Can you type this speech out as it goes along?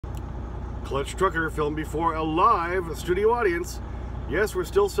Clutch Trucker filmed before a live studio audience. Yes, we're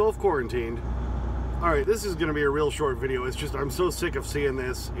still self-quarantined. Alright, this is going to be a real short video. It's just, I'm so sick of seeing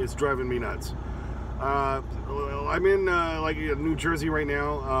this. It's driving me nuts. I'm in New Jersey right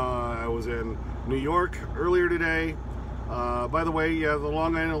now. I was in New York earlier today. By the way, the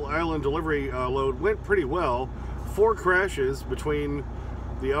Long Island delivery load went pretty well. 4 crashes between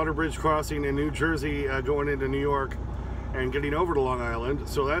the Outer Bridge crossing in New Jersey going into New York and getting over to Long Island,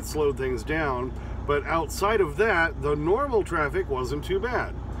 so that slowed things down. But outside of that, the normal traffic wasn't too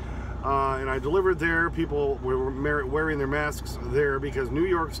bad. And I delivered there. People were wearing their masks there because New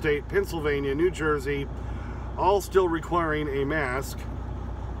York State, Pennsylvania, New Jersey, all still requiring a mask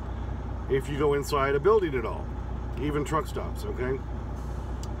if you go inside a building at all, even truck stops, okay?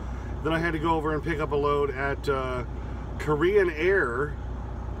 Then I had to go over and pick up a load at Korean Air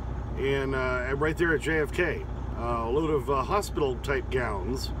in right there at JFK. A load of hospital-type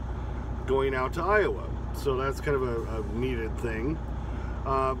gowns going out to Iowa. So that's kind of a needed thing.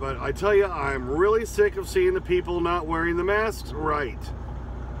 But I tell you, I'm really sick of seeing the people not wearing the masks right.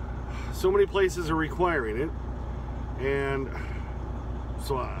 So many places are requiring it. And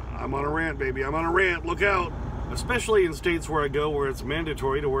so I'm on a rant, baby. I'm on a rant. Look out. Especially in states where I go where it's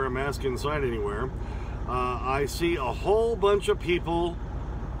mandatory to wear a mask inside anywhere. I see a whole bunch of people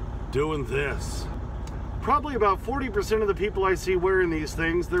doing this. Probably about 40% of the people I see wearing these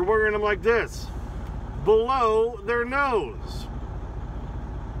things, they're wearing them like this, below their nose.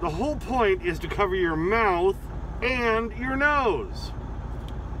 The whole point is to cover your mouth and your nose.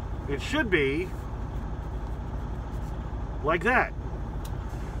 It should be like that.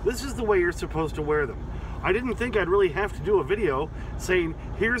 This is the way you're supposed to wear them. I didn't think I'd really have to do a video saying,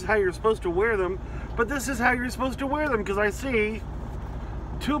 here's how you're supposed to wear them, but this is how you're supposed to wear them, because I see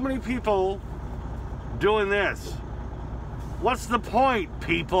too many people doing this. What's the point,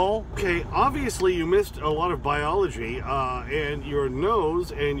 people? Okay, obviously you missed a lot of biology, and your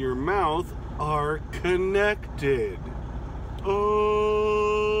nose and your mouth are connected.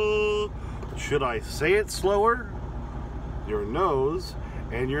 Should I say it slower? Your nose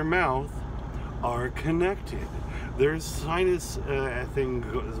and your mouth are connected. There's sinus thing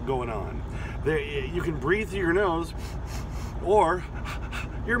going on. You can breathe through your nose or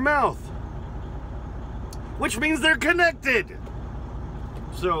your mouth, which means they're connected.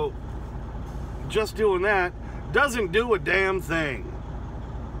 So just doing that doesn't do a damn thing.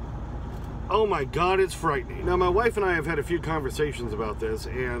 Oh my God, it's frightening. Now, my wife and I have had a few conversations about this,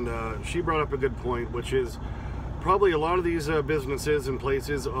 and she brought up a good point, which is probably a lot of these businesses and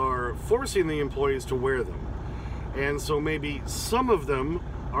places are forcing the employees to wear them. And so maybe some of them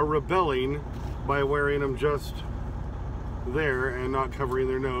are rebelling by wearing them just there and not covering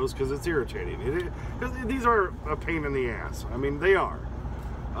their nose because it's irritating. Because these are a pain in the ass. I mean, they are.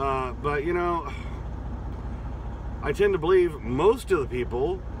 But, you know, I tend to believe most of the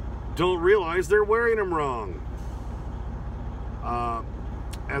people don't realize they're wearing them wrong.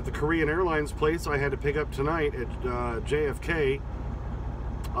 At the Korean Airlines place I had to pick up tonight at JFK,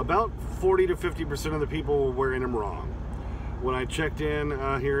 about 40 to 50% of the people were wearing them wrong. When I checked in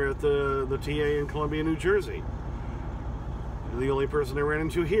here at the TA in Columbia, New Jersey, the only person I ran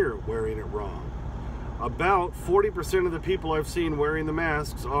into here wearing it wrong. About 40% of the people I've seen wearing the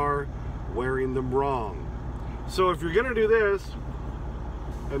masks are wearing them wrong. So if you're gonna do this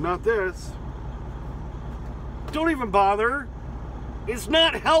and not this, don't even bother. It's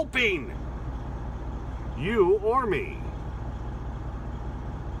not helping you or me.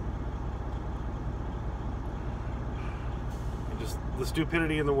 The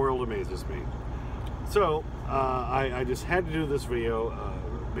stupidity in the world amazes me. So I just had to do this video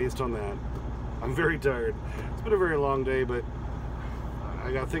based on that. I'm very tired. It's been a very long day, but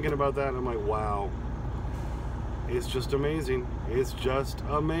I got thinking about that and I'm like, wow. It's just amazing. It's just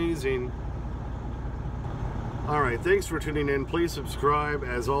amazing. Alright, thanks for tuning in. Please subscribe.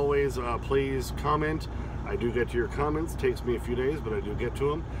 As always, please comment. I do get to your comments. It takes me a few days, but I do get to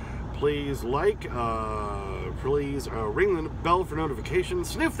them. Please like, please ring the bell for notifications.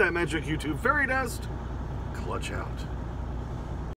 Sniff that magic YouTube fairy dust. Clutch out.